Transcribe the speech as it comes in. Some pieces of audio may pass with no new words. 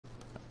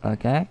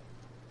Okay.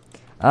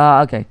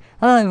 Okay.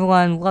 Hello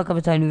everyone,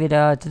 welcome to a new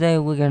video. Today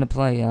we're gonna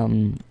play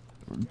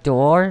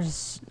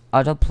Doors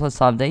Auto Plus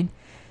update.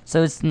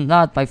 So it's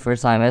not my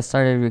first time. I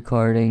started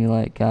recording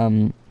like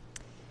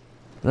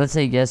let's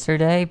say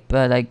yesterday,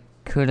 but I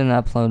couldn't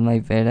upload my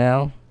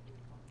video.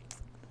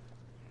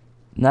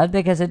 Not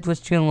because it was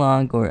too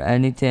long or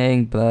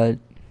anything, but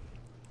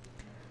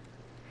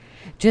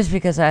just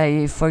because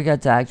I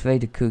forgot to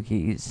activate the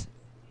cookies.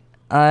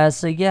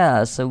 So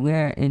yeah, so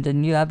we're in the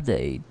new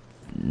update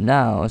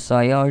now. So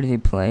I already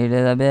played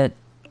it a bit,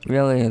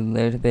 really a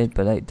little bit,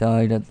 but I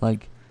died at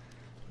like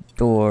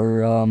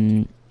door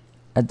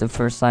at the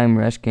first time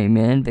Rush came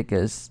in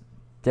because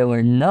there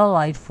were no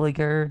light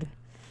flickered,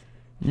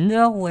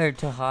 nowhere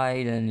to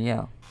hide, and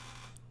yeah,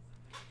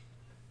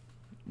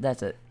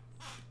 that's it.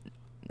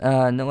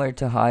 Nowhere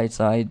to hide,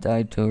 so I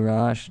died to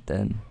Rush.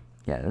 Then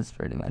yeah, that's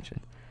pretty much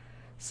it.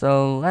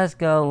 So let's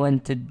go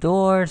into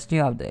Doors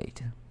new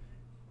update.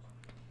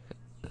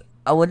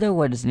 I wonder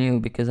what is new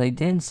because I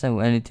didn't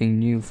sell anything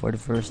new for the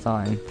first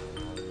time.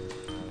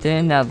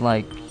 Didn't have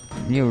like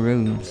new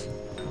rooms.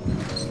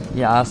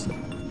 Yeah,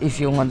 if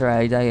you wonder,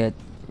 I died at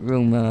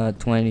room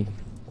 20.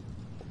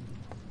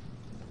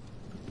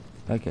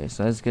 Okay,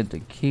 so let's get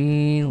the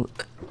key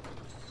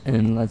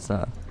and let's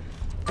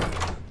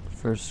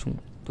first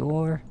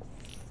door.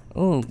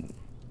 Oh,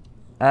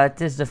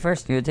 this is the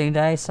first new thing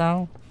that I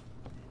saw.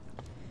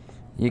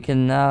 You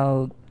can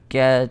now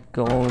get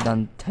gold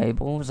on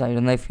tables. I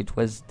don't know if it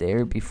was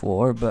there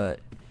before, but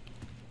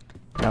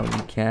now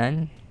you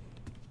can.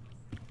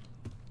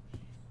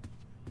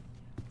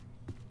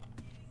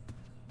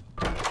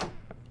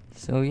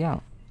 So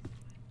yeah,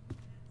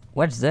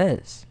 what's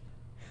this?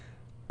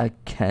 A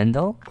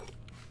candle?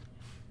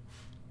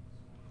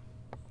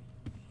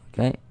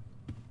 Okay,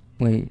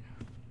 wait,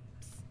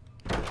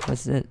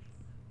 what's it?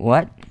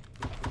 What?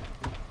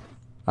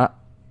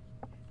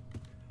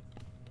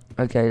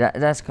 Okay,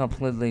 that's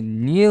completely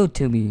new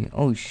to me.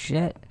 Oh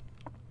shit.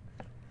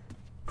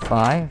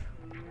 5.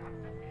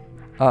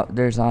 Oh,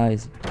 there's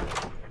eyes.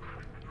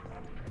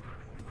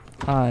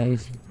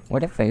 Eyes.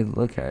 What if I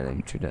look at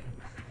him through the...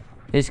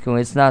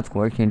 Basically, it's not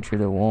working through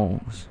the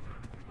walls.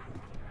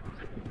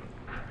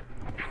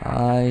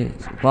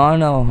 Eyes. Wanna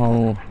know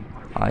how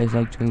eyes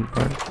actually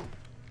work?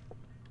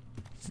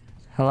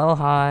 Hello,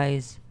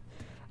 eyes.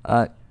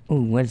 Ooh,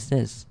 what's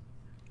this?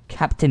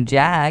 Captain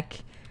Jack?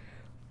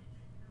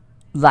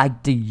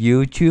 Like the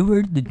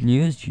YouTuber? The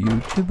newest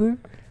YouTuber?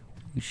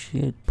 Oh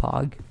shit,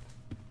 Pog.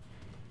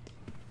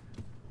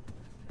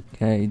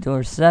 Okay,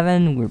 door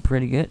 7, we're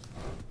pretty good.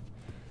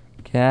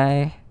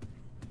 Okay.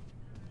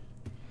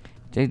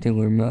 I think there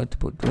were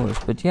multiple doors,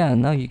 but yeah,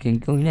 now you can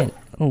go in it.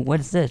 Oh, what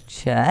is this?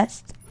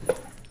 Chest?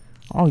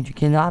 Oh, you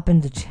can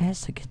open the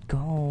chest to get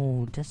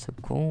gold. That's so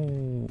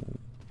cool.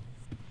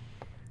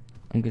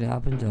 I'm gonna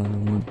open the other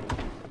one.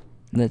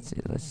 Let's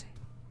see, let's see.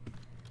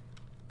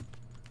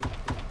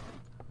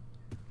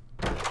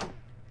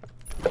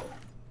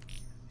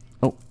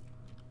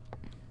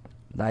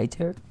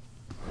 Lighter?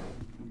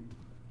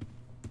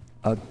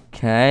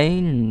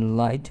 Okay,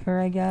 lighter,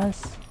 I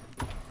guess.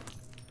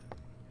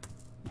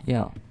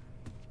 Yeah.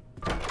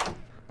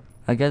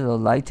 I got a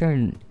lighter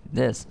and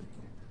this.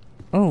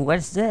 Oh,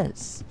 what's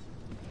this?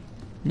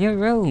 New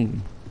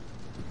room.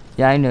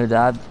 Yeah, I know the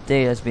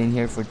update has been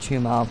here for 2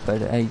 months,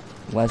 but I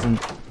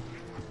wasn't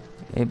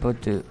able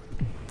to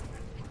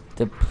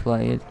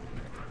play it.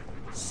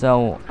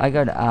 So I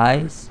got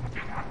eyes.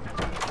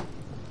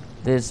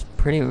 This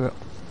pretty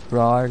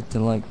raw to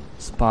like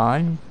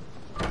spawn,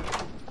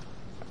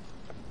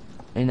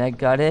 and I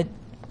got it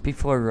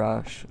before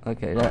Rush.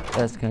 Okay,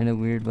 that's kind of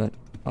weird, but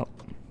oh,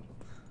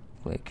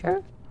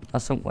 flicker.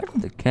 Also, what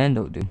did the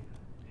candle do?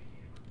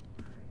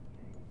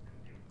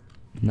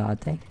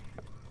 Nothing.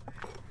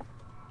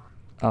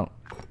 Oh,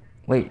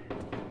 wait,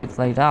 it's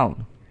laid out,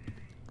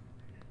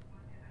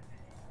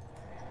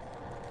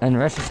 and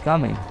Rush is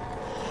coming.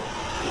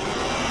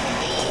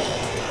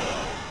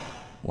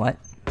 What?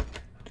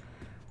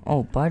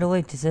 Oh, by the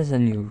way, this is a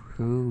new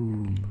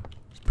room.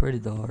 It's pretty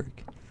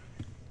dark.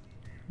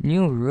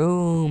 New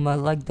room. I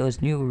like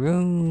those new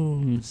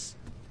rooms.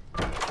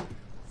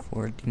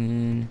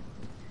 14.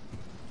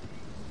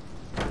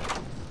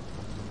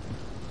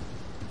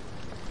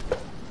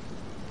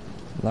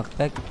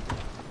 Lockpick.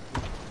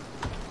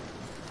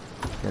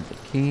 Got the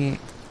key.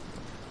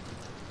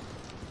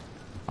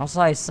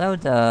 Also, I saw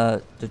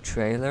the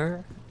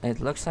trailer.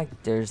 It looks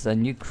like there's a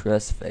new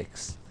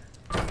crucifix.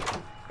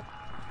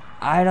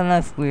 I don't know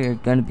if we're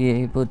gonna be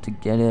able to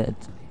get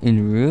it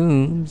in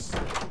rooms,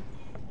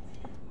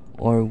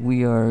 or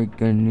we are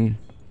going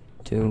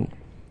to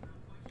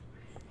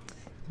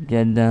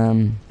get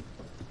them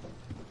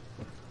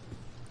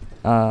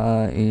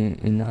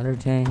in other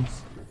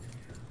things.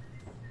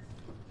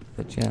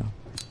 But yeah,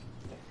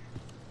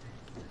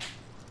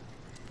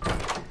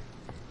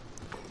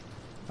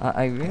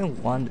 I really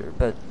wonder.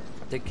 But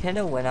the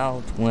candle went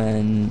out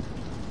when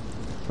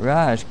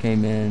Raj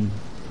came in.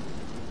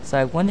 So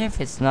I wonder if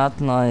it's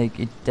not like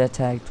it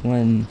detects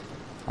when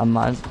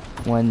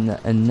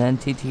an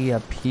entity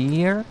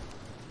appear,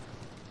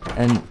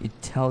 and it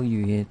tell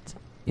you it.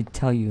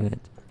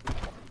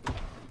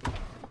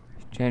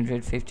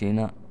 350,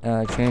 not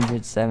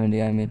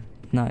 370. I mean,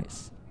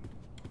 nice.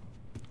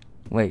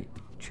 Wait,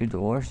 2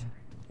 doors,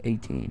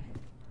 18,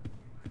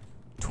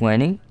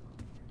 20,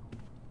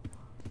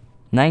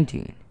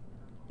 19.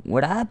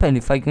 What happened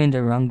if I go in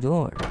the wrong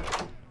door?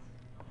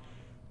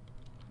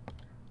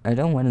 I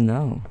don't want to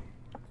know.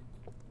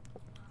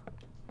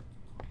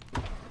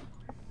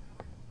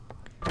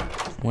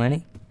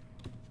 20.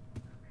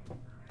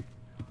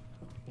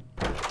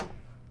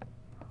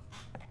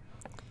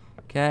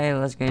 Okay,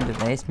 let's go into the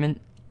basement.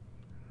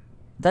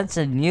 That's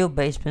a new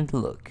basement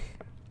look.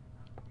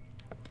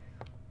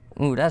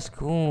 Ooh, that's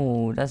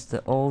cool. That's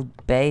the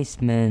old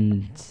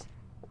basement.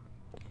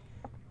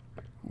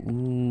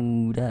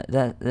 Ooh,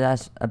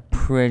 that's a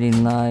pretty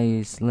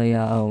nice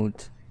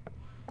layout.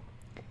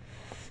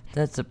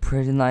 That's a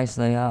pretty nice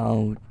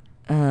layout.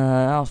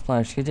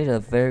 Splash, you did a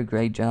very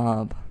great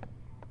job.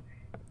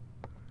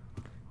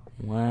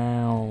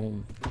 Wow.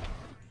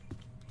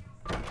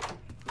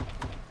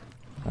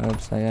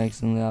 Oops, I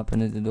accidentally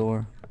opened the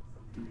door.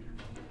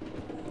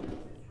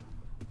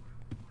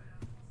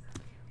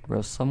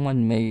 Bro,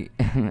 someone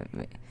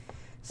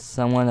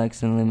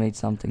accidentally made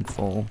something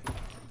full.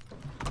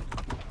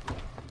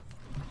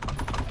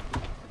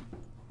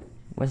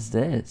 What's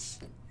this?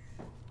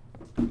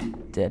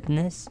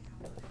 Dipness?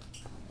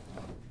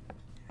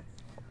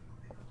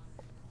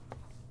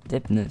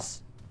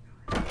 Dipness.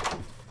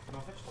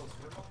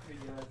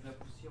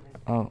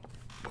 Oh.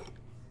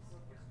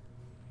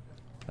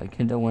 My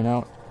Kindle went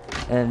out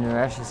and the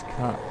rush is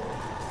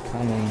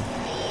coming.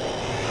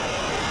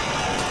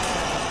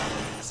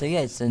 So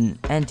yeah, it's an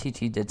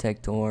entity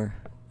detector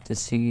to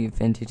see if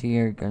entity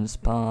are gonna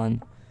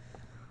spawn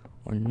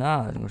or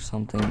not or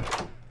something.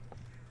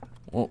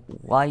 Well,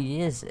 why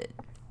is it?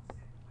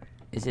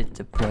 Is it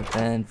to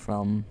prevent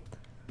from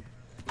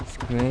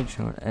scratch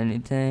or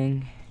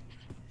anything?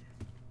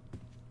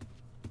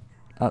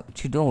 Oh,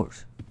 2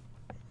 doors.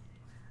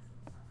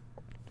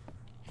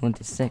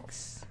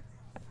 26.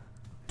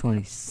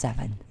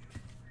 27.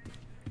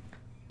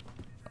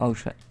 Oh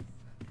shit.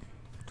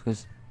 It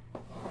was.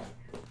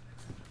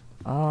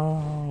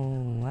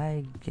 Oh,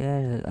 I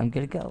get it. I'm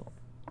gonna go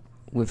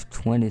with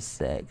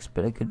 26,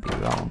 but I could be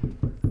wrong.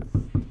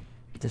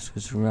 This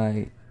was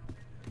right.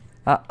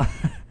 Ah.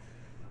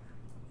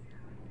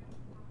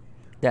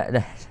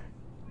 that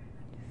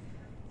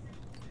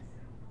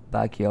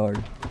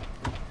backyard.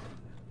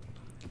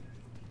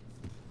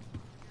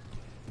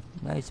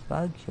 Nice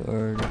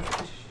backyard.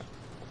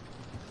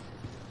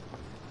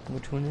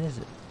 Which one is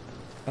it?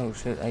 Oh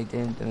shit, I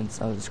didn't even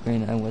saw the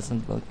screen. I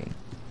wasn't looking.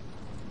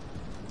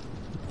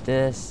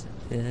 This.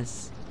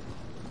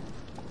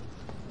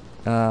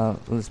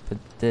 Let's put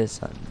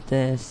this on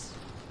this.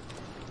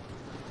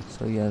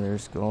 So yeah,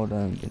 there's gold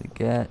I'm gonna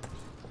get.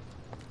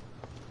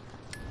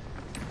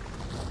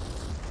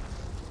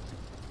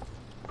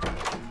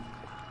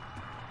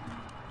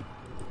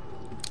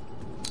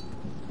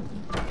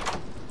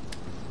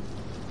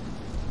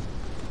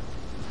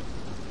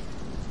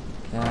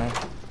 Okay,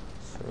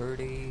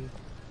 30.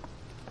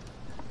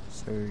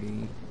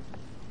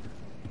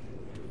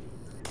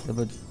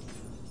 But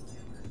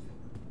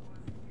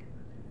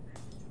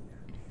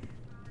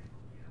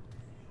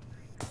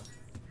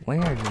why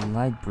are the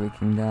light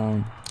breaking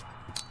down?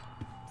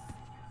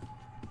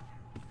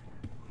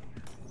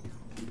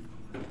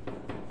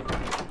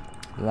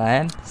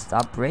 Lamp,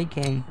 stop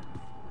breaking.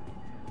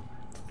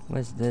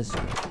 What's this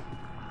one?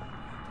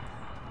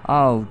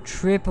 Oh,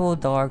 triple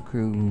dark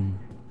room.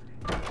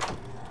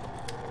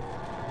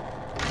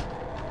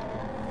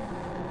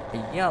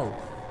 Hey, yo.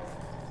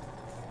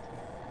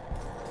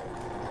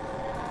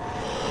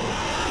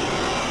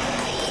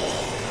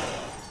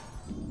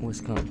 Was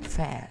going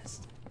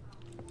fast.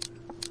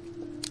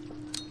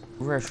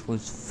 Rush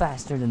was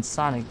faster than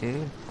Sonic,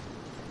 dude.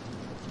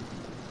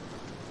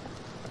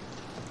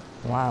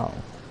 Wow.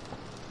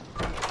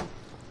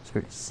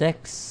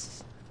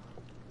 36.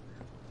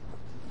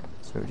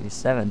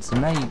 37. So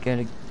now you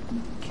gotta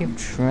keep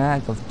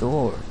track of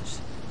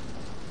doors.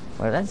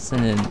 Well, that's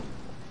an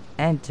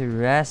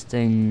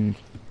interesting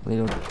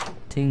little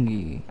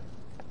thingy.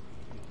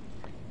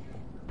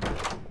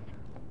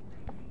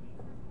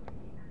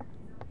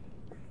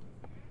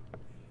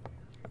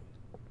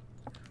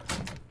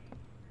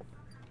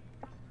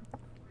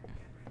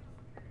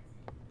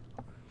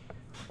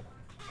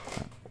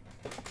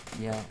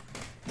 Yeah.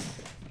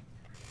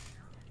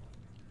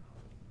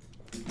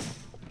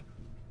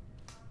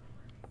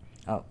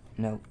 Oh,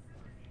 no.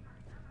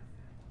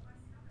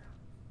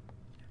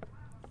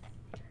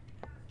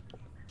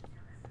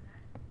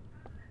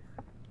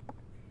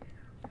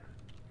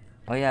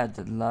 Oh yeah,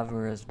 the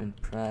lever has been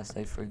pressed.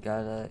 I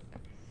forgot it.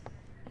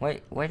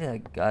 Wait, why did I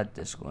got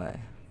this way?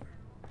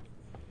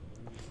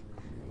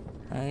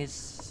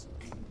 It's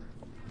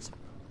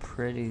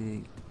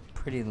pretty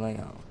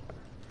layout.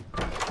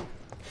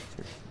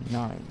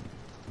 9.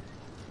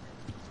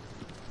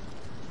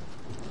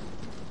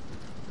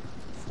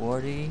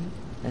 40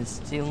 and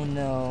still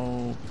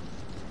no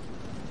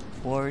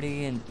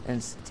 40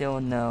 and still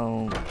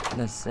no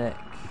sick.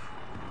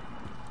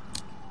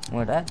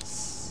 Well,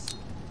 that's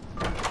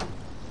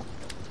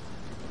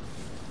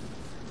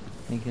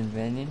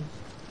inconvenient.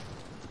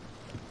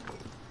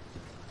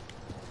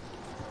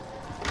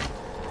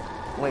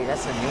 Wait,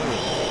 that's a new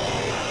one.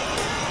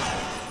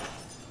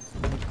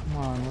 Come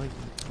on, like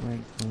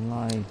the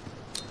light.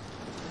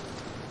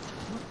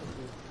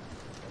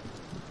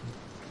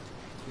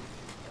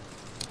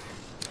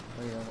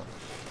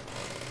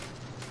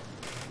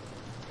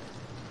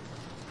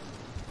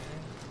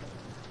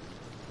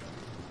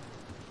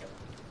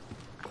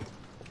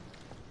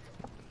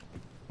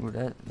 Oh,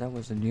 that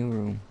was a new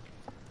room.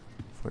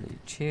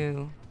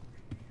 42.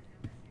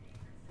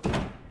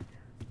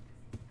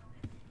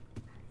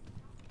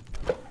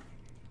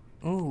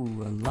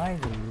 Ooh, a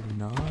lighter,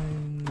 nice.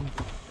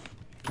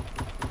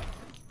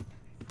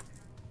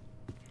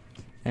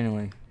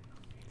 Anyway.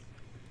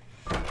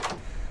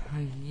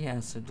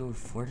 Yeah, so door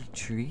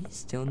 43,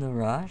 still no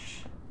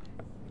rush.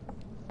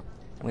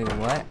 Wait,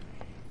 what?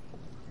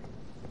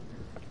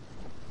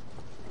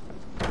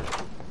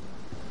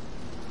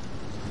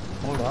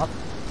 Hold up.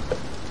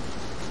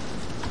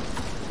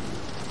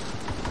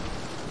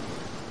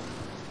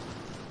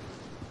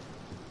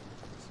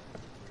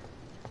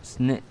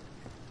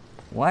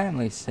 Why am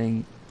I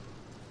saying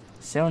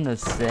still no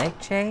sick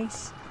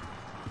chase?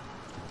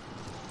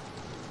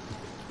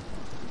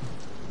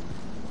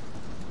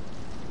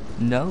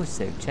 No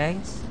sick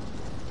chase?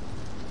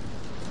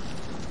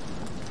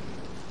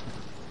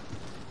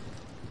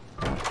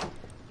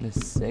 The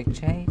sick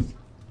chase?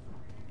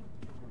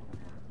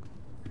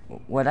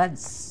 Well,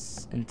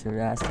 that's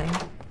interesting.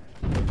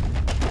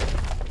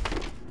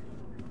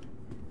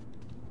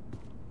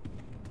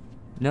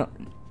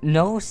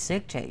 No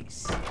sick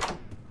chase.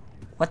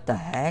 What the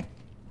heck?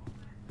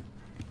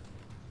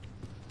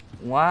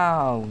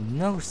 Wow,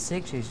 no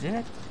sick chase,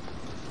 did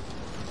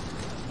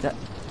it?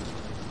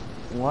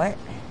 What?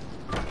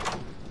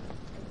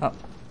 Oh.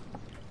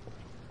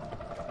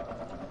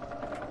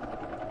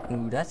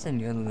 Ooh, that's in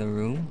the other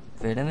room.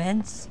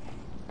 Vitamins?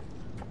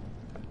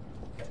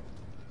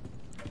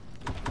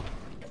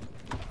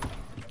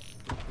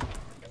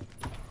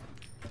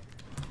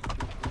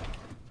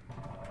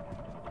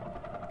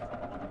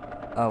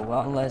 Oh,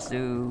 well, let's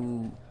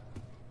do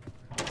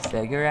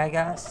figure, I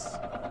guess.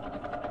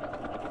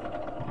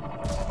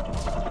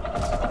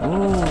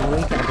 Ooh,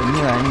 we got the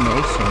new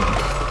animation.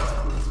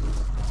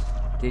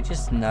 Did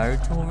just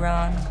Naruto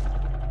run?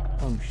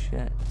 Oh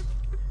shit.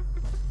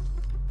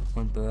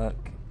 One book.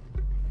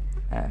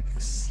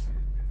 X.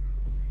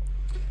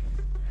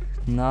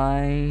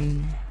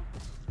 9.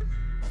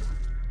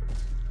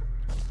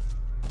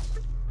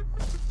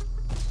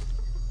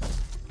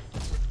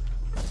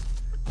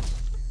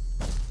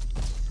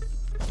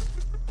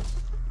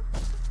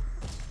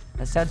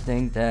 I still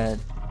think that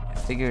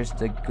Figure's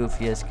the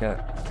goofiest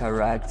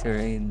character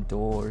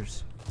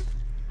indoors,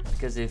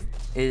 because if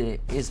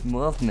his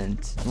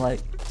movement, like,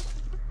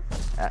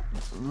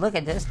 look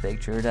at this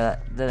picture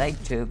that I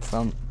took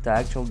from the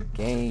actual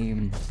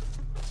game.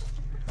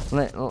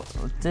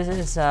 This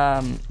is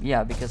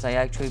yeah, because I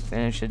actually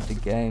finished the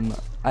game.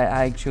 I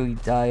actually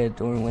died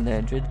during when I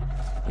entered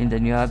in the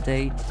new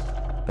update,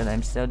 but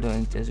I'm still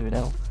doing this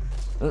video.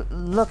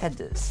 Look at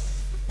this.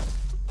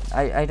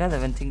 I don't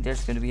even think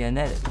there's gonna be an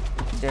edit.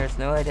 If there's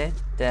no edit,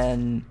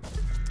 then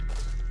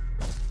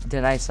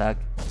I suck.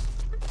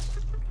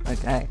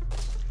 Okay.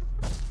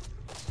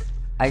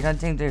 I don't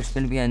think there's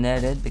gonna be an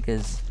edit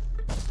because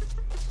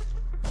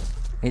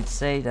it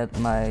say that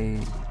my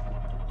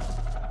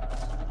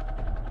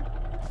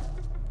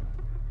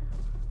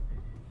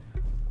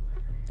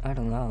I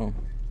don't know.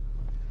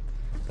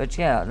 But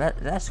yeah,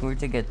 that's weird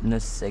to get no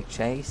sick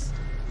chase.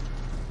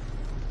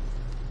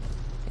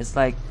 It's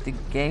like the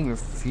game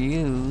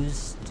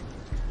refused.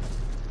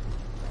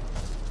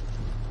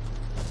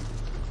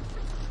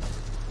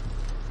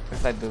 What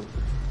if I boot?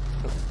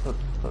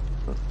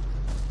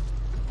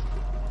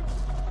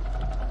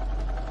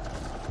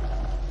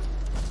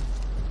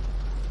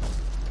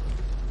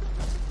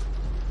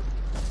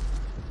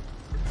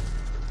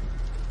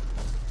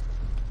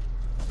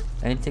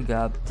 I need to go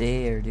up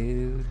there,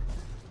 dude.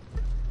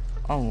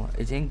 Oh,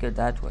 it didn't go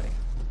that way.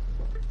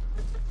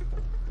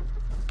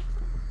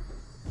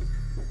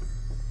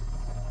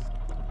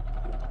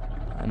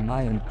 Am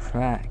I on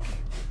crack?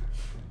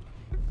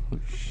 Oh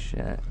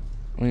shit.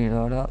 We need to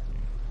load up.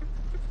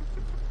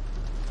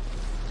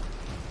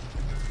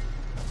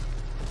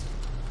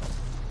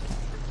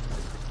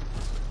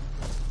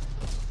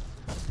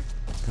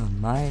 Don't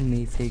mind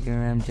me, Figure,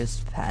 I'm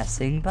just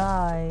passing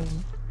by.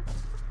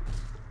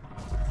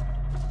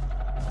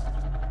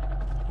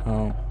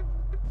 Oh.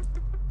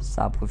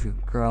 Stop with your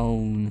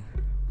groan.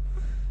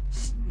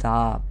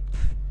 Stop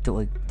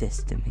doing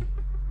this to me.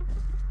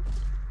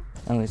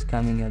 Oh, it's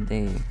coming a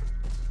day.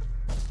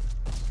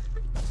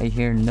 I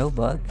hear no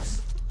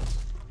bugs.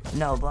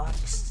 No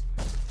bugs.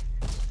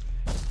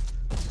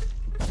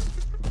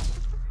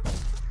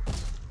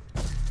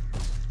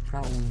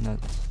 Probably not.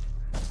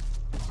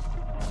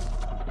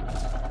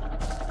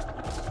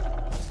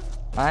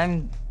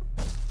 I'm...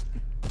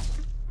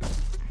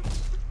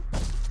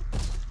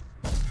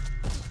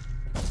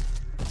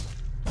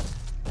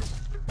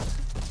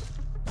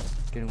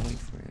 Get away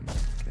from him.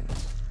 Okay.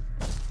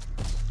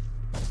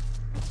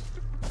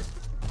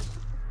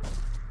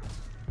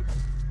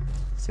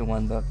 See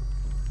one book.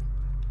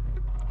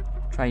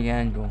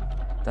 Triangle.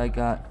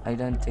 I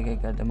don't think I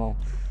got them all.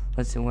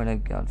 Let's see what I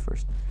got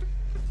first.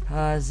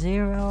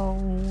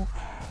 0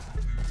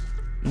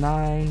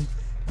 9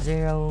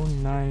 0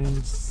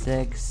 9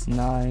 6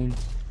 9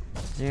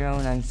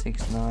 0 9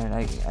 6 9.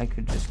 I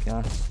could just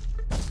guess.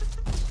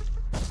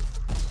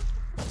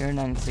 0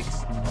 9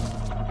 6 9.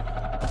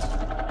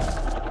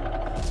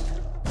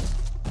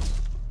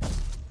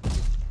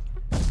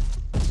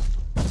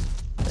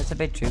 That's a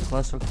bit too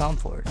close for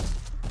comfort.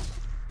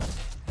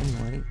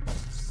 Anyway,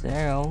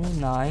 0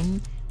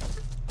 9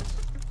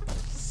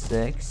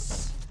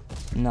 6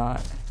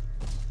 9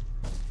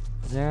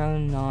 0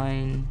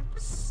 9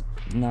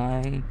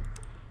 9,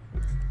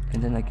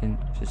 and then I can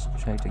just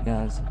try to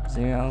guess.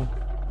 0.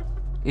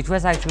 It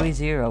was actually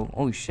 0.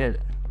 Oh shit!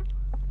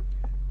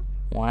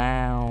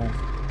 Wow!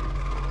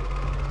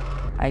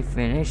 I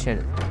finished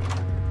it.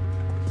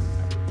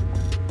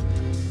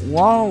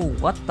 Whoa!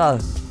 What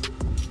the?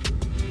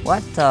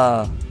 What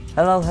the?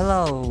 Hello,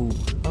 hello,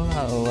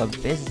 hello! A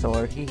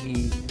visitor. Hee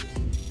hee.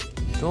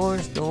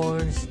 Doors,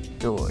 doors,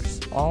 doors,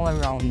 all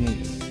around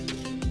me.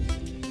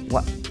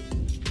 What?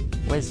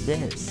 What's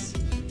this?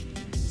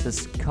 It's a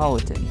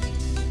skeleton.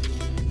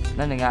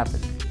 Nothing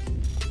happened.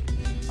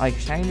 I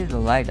shined the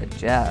light at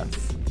Jeff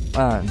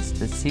once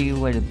to see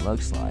what it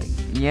looks like.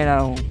 You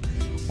know,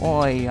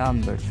 oi,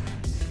 Amber.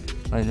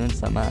 I doing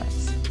some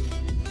ass.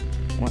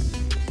 What?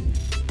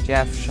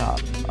 Jeff shop.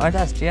 Oh,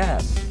 that's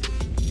Jeff.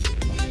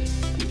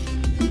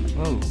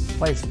 Oh,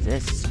 what is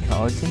this?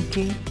 Skeleton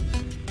key?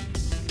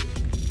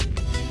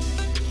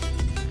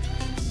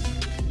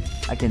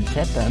 I can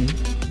tip him.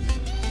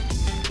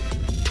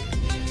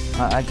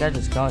 I got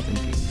the skeleton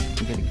key.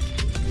 I'm gonna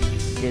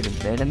get a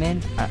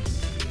vitamin.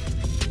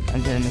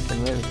 I'm gonna make a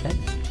little tip.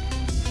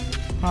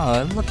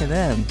 Oh, look at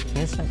him.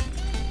 He's like...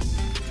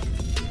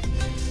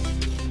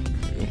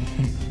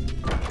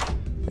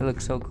 It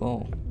looks so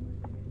cool.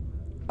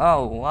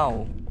 Oh,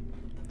 wow.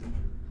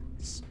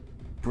 It's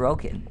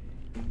broken.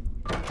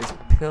 This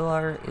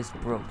pillar is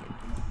broken.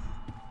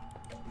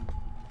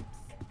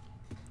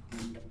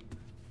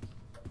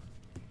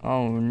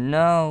 Oh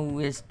no,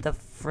 it's the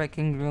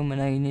freaking room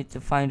and I need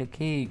to find a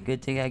key.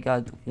 Good thing I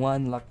got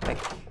one lockpick.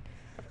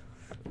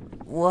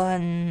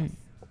 One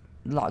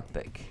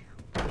lockpick.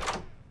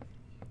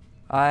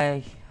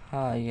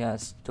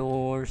 Yes,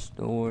 doors,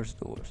 doors,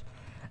 doors.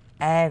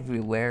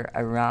 Everywhere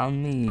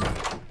around me.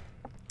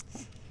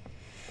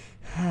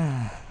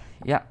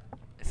 Yeah,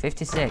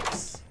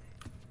 56.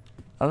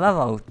 I love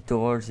how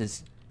doors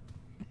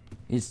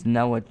is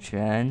now a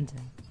trend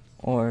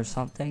or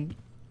something.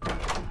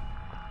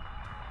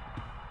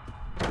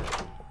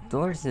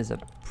 Doors is a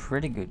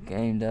pretty good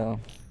game though.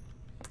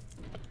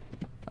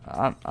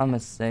 I'm gonna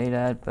say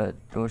that, but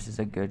Doors is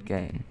a good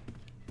game.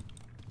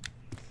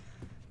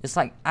 It's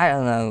like, I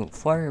don't know,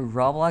 for a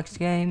Roblox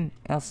game,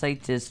 I'll say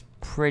this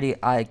pretty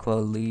high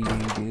quality,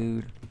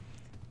 dude.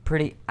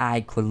 Pretty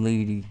high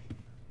quality.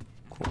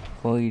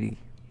 Quality.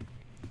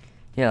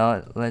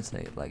 Yeah, let's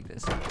say it like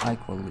this. High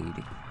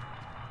quality.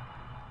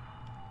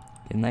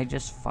 Can I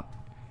just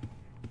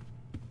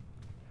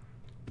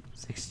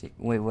 60.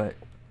 Wait, what?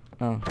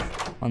 Oh,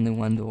 only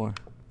one door.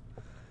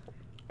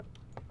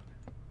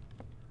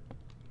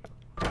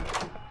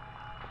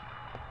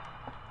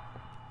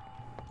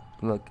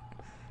 Look,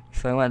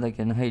 if I want, I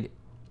can hide it.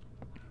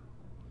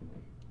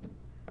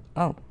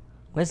 Oh,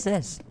 what's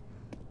this?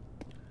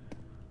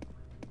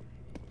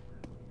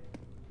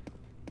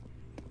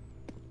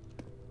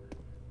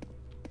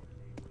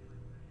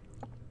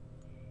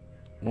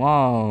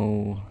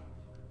 Whoa.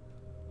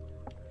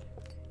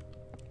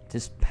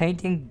 This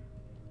painting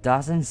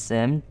doesn't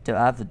seem to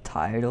have a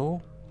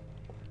title.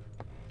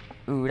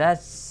 Ooh,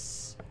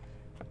 that's...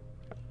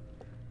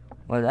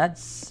 Well,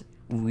 that's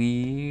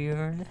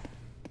weird.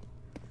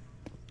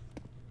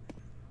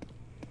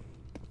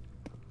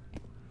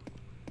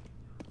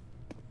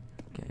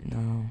 Okay,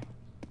 no.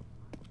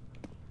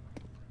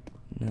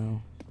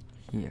 No.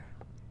 Here.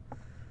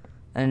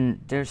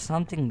 And there's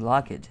something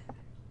locked.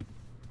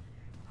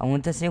 I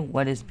want to see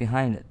what is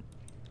behind it.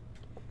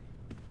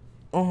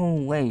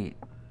 Oh, wait.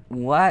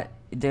 What?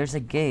 There's a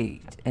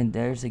gate. And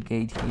there's a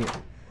gate here.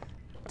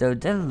 Does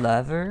the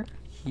lever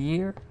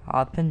here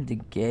open the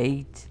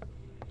gate?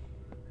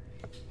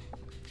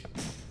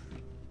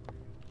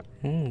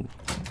 Ooh,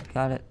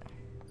 got it.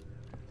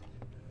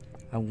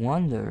 I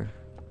wonder.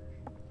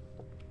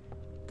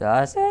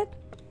 Does it?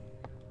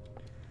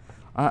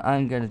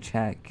 I'm gonna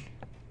check.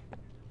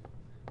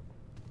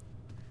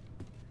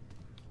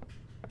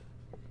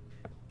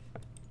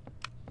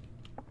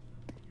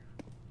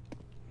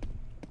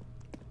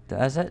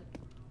 Does it?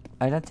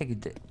 I don't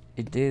think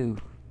it do.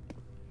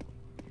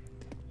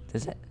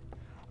 Does it?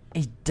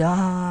 It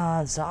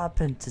does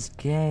open this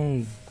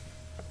gate.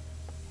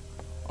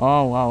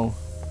 Oh wow.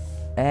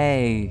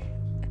 A.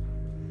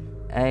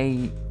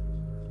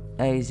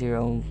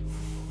 A0.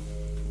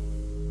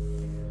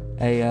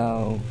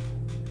 AO.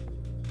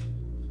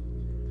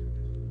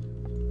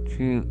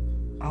 True.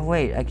 Oh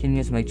wait, I can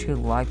use my true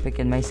lockpick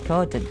and my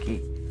skeleton key.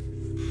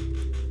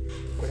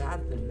 What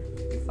happened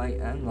if I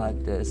unlock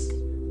this?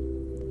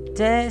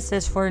 This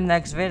is for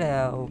next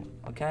video,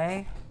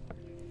 okay?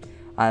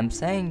 I'm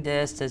saying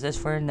this is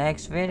for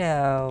next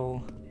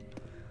video.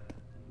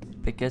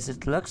 Because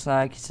it looks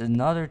like it's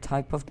another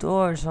type of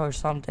doors or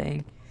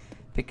something.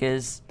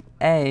 Because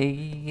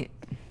A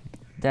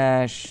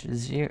dash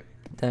 0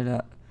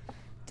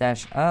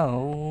 dash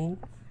O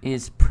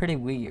is pretty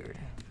weird.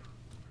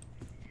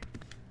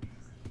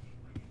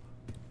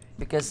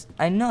 Because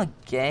I know a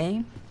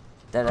game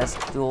that has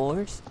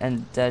doors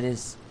and that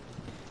is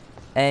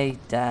A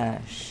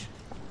dash.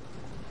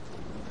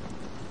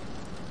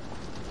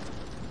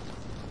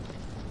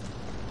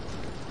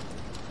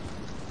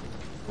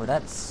 Well,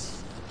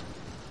 that's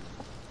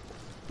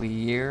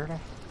weird.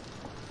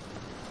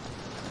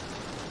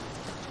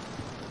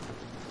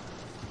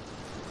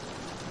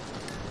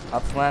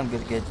 Hopefully I'm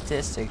gonna get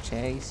this stick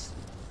chase.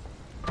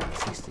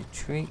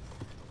 63.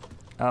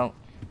 Oh.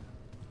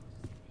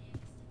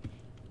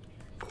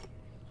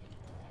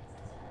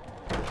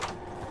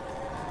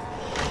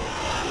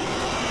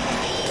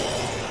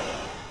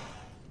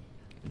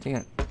 I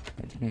think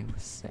it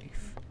was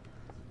safe.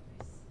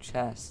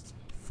 Chest.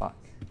 Fuck.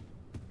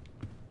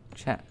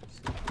 Chest.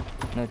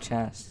 No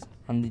chest.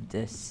 Only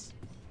this.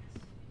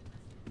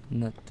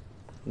 Not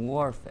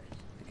worth it.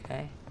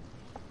 Okay?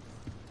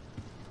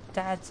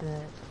 That's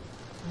it.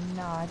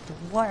 Not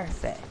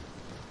worth it.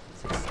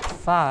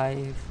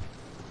 65.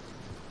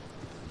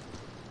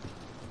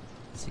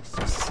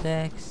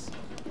 66.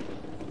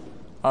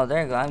 Oh,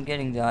 there you go. I'm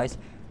getting the ice.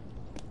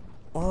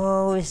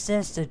 Oh, is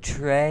this the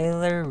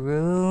trailer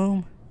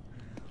room?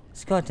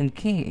 Skeleton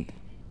key.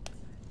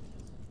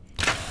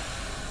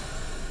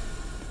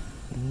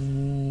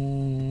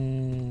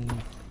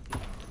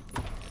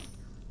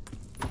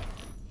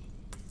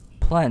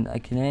 Plant. I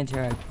can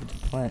interact with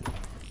the plant.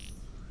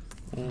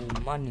 Ooh,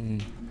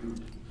 money.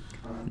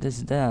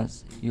 This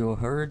does. You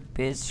heard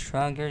bit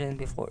stronger than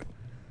before.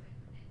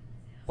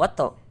 What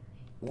the?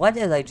 What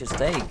did I just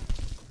take?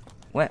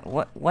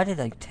 What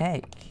did I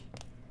take?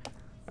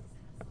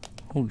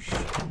 Oh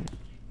shit.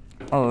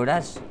 Oh,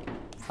 that's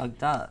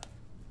fucked up.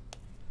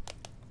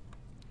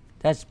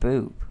 That's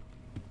poop.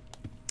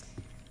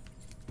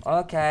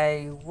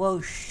 Okay,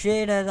 whoa,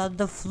 shit it on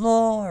the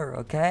floor,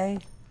 okay?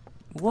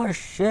 Whoa,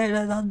 shit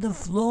it on the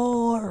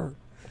floor.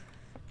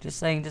 Just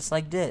saying just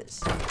like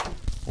this.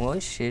 Whoa,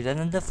 shit it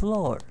on the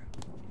floor.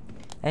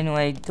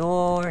 Anyway,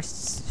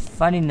 doors,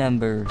 funny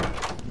number.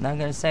 Not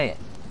gonna say it.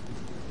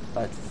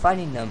 But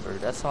funny number,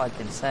 that's all I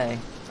can say.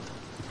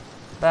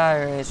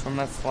 Batteries for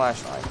my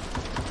flashlight.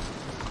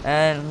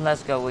 And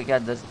let's go, we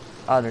got the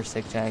other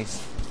stick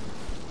chase.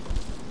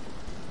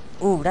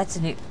 Ooh, that's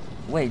a new...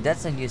 Wait,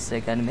 that's a new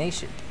stick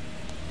animation.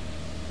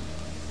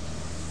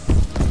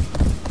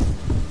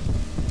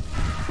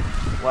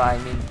 Well, I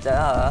mean,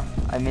 duh.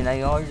 I mean,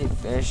 I already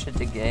finished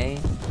the game.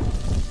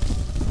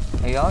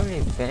 I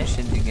already finished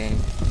the game.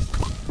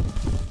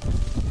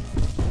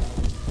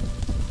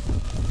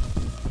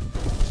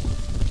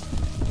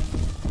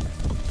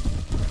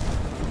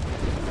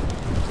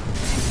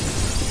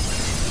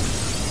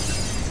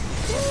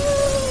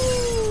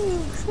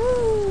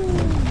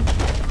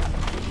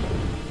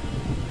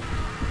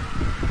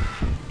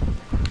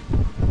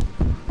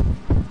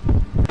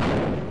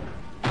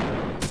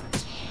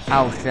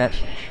 Oh shit.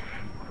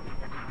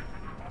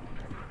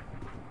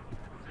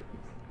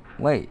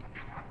 Wait.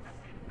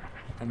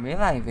 I'm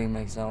reviving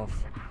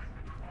myself.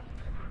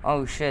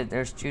 Oh shit,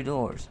 there's 2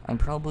 doors. I'm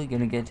probably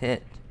gonna get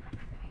hit.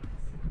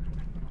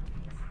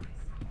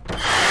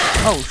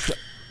 Oh shit.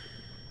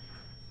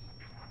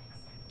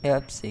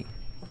 Oopsie.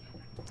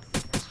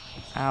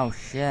 Oh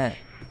shit.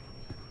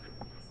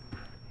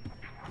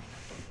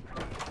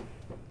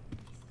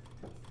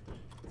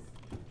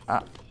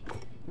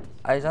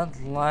 I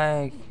don't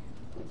like...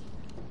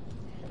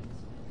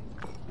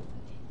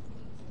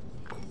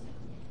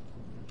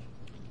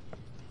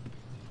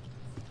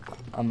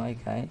 I'm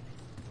okay.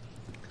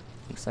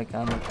 Looks like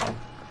I'm okay.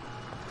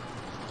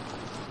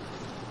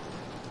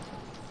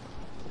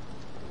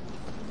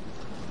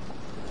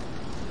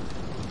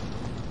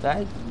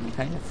 That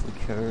kind of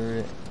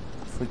flickered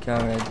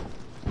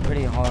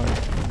pretty hard.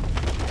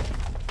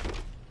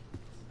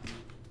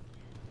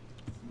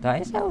 Did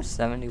I say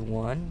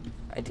 71?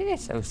 I think I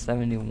said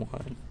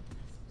 71.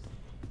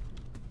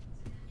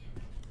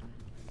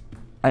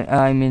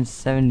 I mean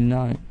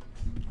 79.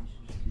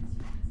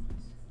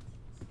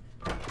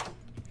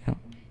 Yeah.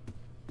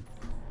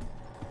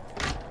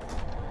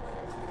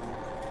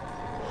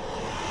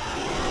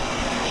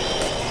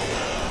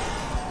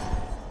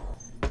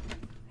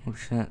 Oh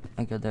shit,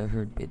 I got that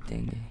hurt bit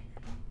thingy.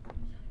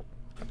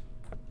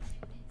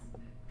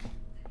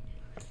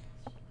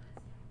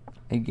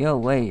 Yo,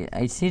 wait,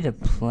 I see the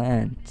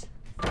plant.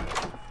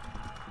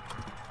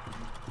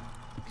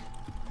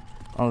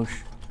 Oh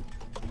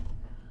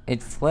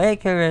It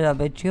flickered a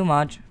bit too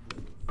much.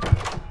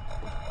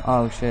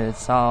 Oh shit,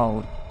 it's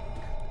all...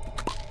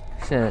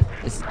 Shit,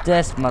 it's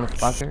this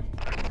motherfucker.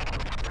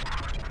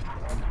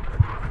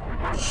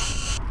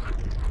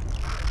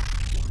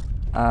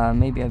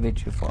 Maybe a bit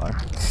too far.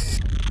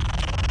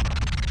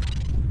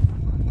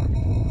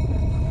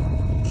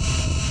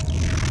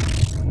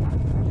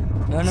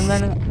 No.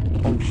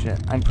 Oh shit,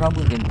 I'm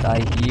probably gonna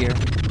die here.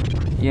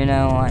 You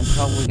know, I'm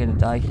probably gonna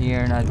die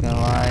here, not gonna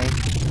lie.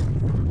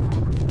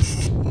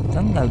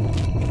 Don't go...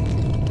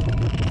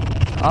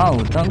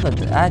 Oh, don't go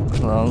that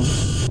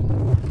close.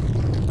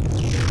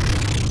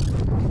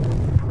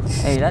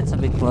 Hey, that's a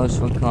bit close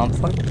for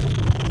comfort.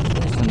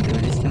 Please don't do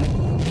this to me.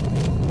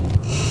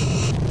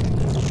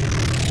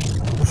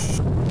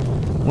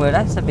 Well,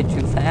 that's a bit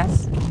too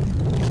fast.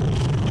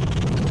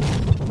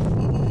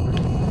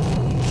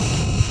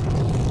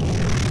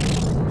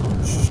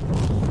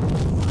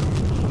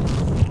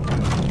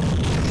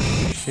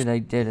 Shit, I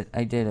did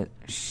it.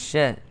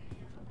 Shit.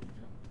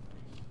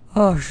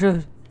 Oh,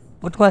 shit.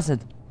 What was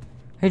it?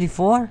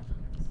 84?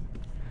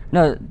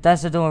 No,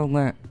 that's the door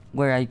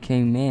where I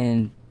came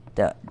in.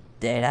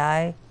 Did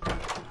I?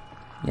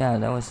 Yeah,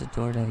 that was the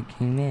door that I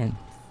came in.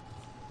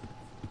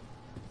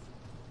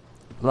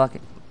 Lock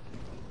it.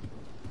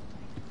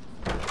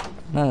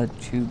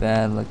 Not too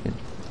bad. Look at.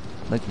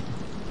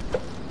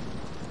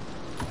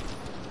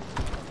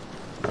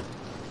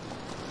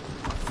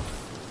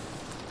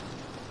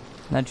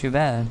 Not too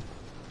bad.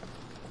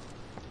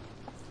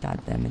 God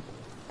damn it.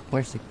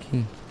 Where's the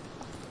key?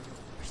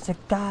 Where's the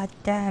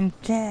goddamn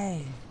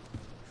key?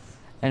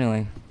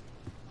 Anyway.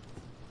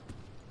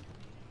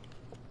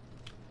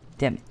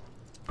 Damn it.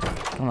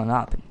 Come on,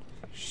 open.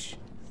 Shh.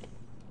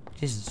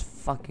 Jesus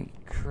fucking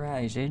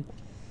Christ, dude.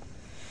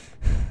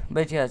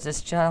 But yeah,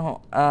 this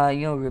channel,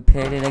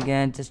 repeat it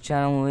again. This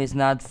channel is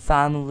not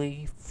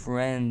family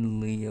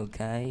friendly,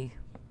 okay?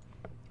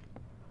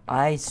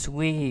 I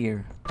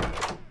swear.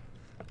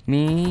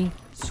 Me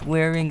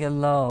swearing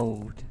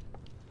aloud.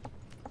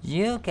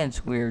 You can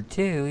swear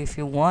too if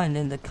you want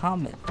in the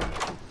comment.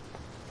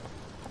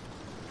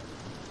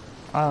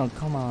 Oh,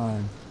 come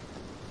on.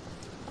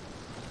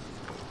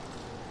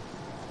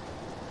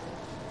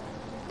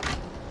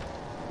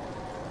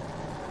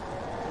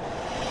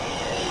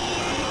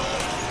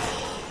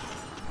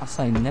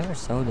 Also, I never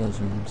saw those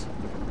rooms.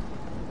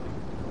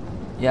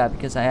 Yeah,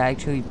 because I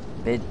actually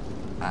bit...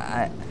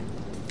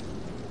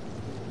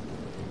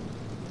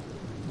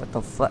 What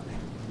the fuck?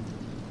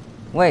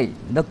 Wait,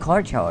 the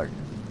car chart.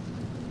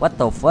 What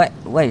the fuck?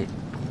 Wait.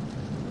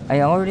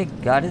 I already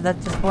got it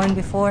at this point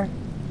before?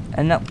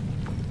 And no...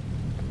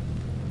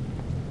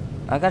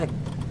 I gotta...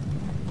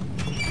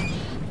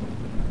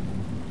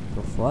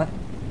 The fuck?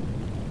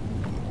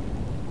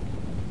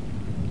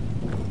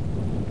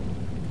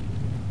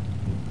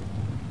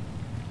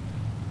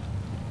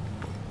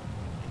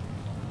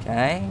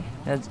 Okay,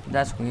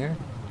 that's weird.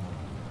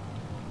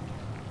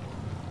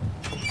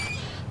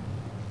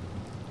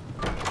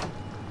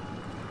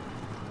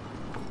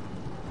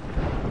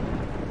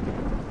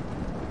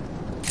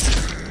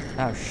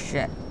 Oh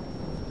shit.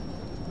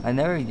 I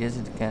never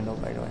used the candle,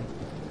 by the way.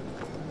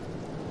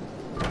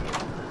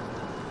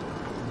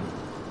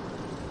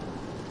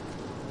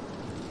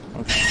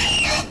 Okay.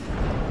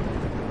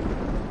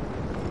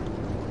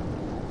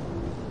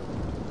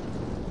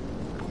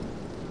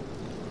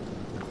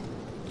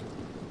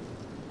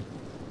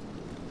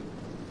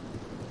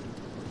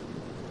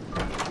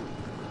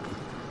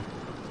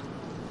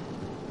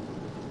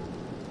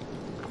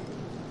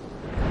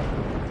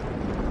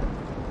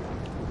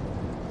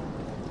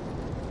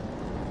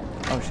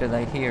 Oh shit,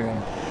 I hear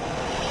him.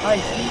 I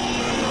see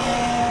him!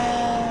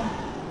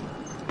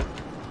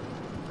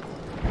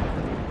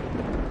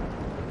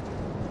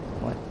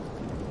 What?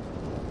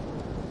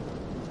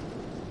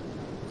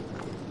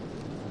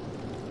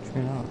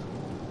 Turn it off.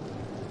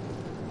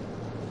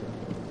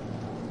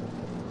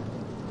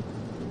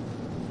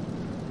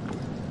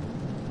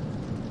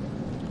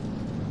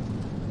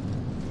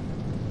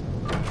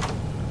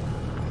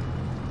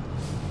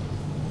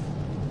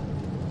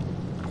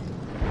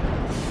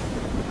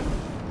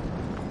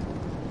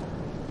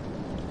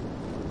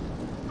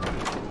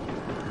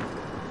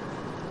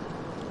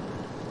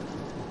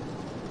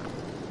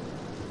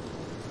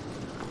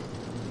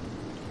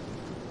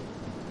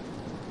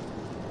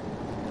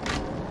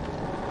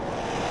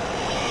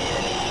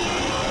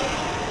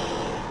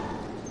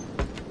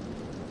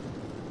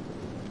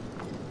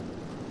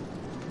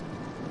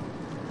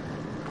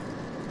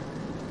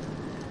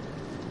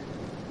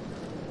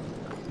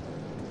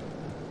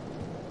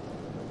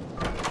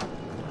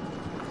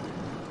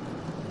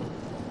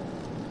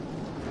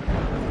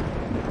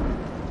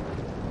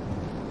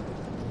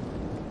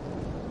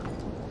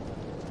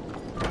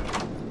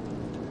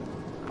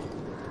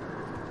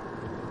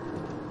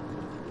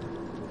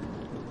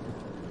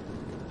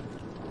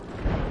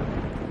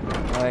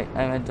 Alright,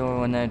 I'm at door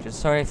 100.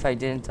 Sorry if I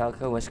didn't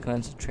talk, I was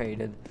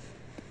concentrated.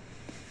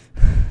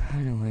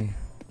 Anyway.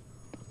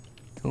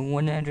 Door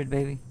 100,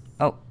 baby.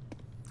 Oh.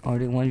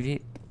 Already 1 view.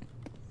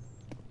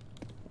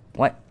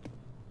 What?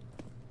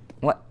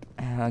 What?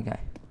 Okay.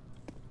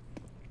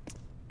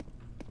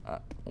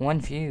 One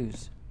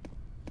fuse.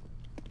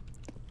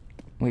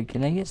 Wait,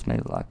 can I use my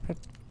lockpick?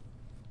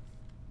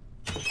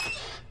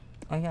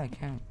 Oh yeah, I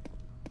can.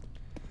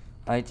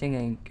 I think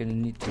I'm gonna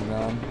need to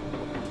run.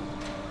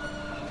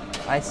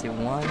 I see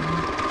one.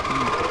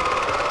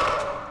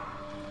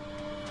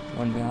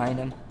 One behind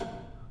him.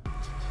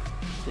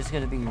 Just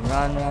gonna be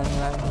run.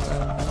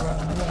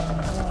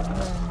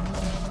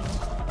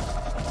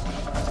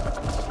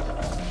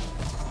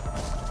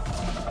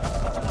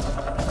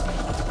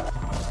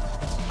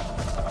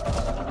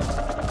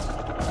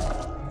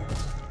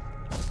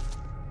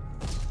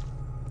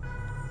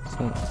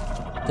 So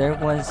there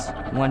was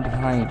one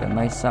behind him.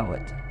 I saw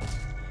it.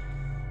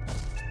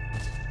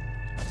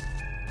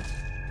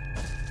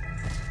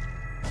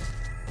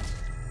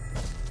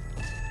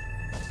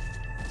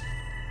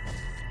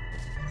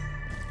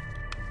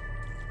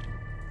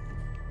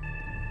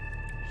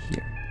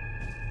 Here.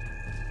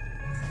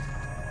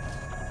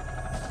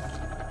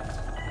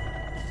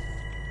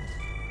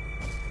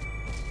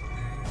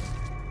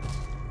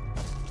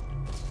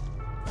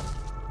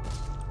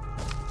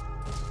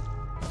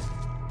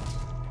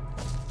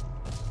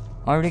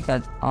 Already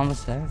got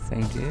almost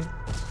everything, dude.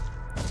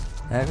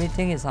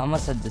 Everything is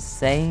almost at the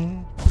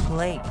same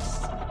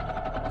place.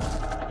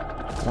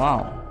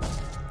 Wow.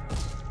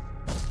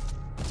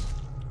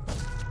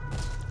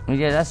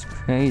 Yeah, that's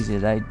crazy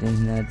that I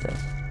didn't have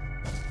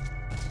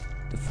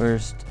the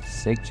first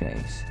 6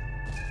 J's.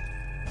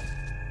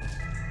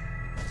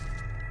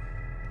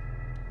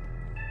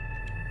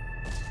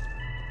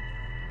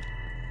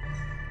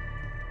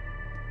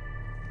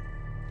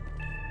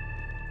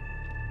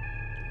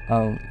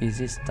 Oh, is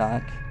he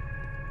stuck?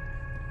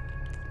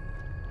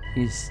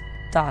 He's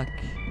stuck.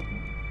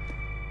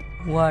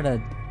 What a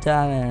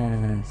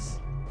dumbass.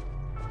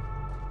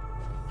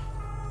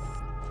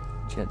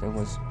 Yeah, there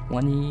was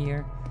one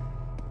here.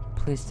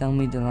 Please tell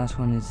me the last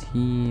one is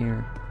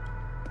here.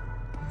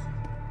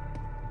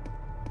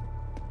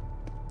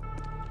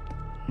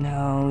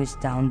 No, it's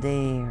down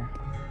there.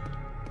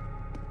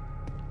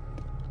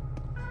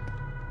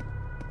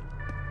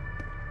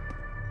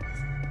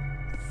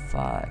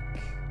 Fuck.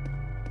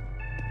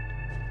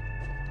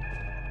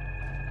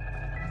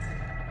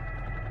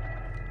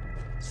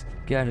 It's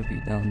gotta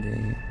be down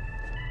there.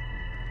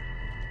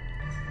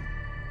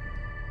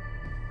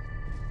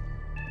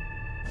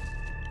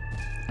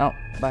 Oh,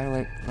 by the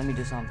way, let me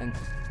do something.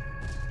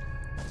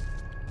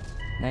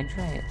 Can I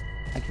try it?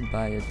 I can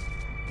buy it.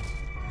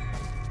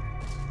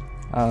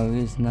 Oh,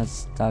 it's not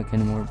stuck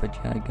anymore, but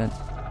yeah, I got...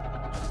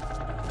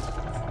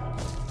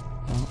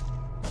 Oh.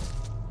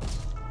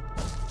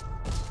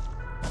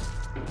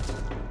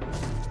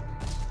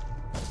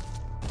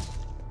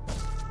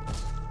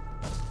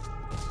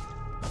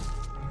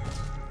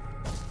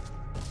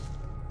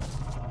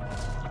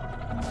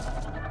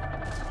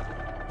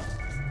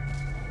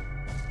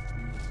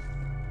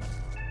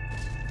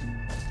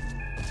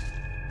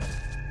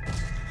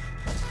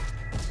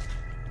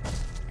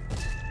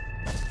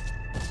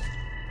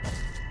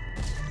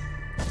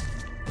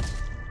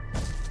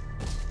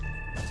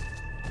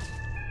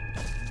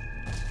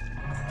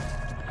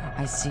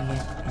 I see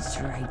it. It's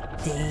right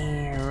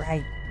there.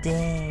 Right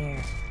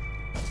there.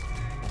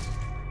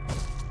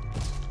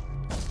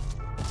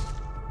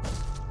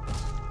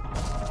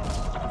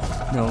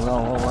 No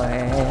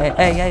way.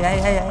 Hey.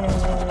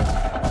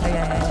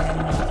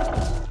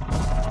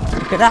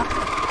 Look at that.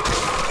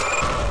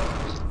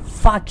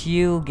 Fuck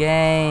you,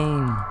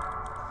 game.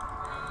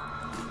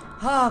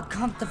 Oh,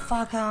 come the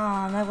fuck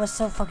on. I was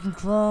so fucking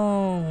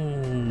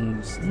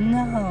close.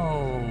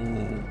 No.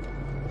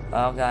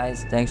 Well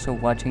guys, thanks for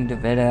watching the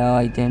video.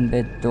 I didn't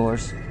beat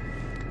doors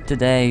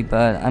today,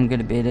 but I'm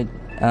gonna beat it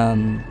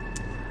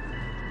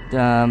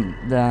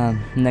the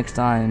next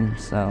time.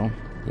 So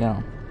yeah,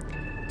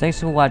 thanks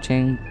for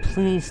watching.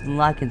 Please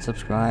like and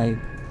subscribe,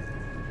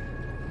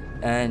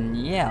 and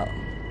yeah,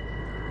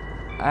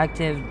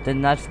 active the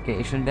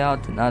notification bell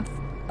to not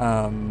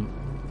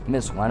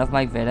miss one of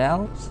my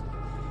videos.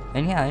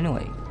 And yeah,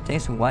 anyway,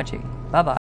 thanks for watching. Bye bye.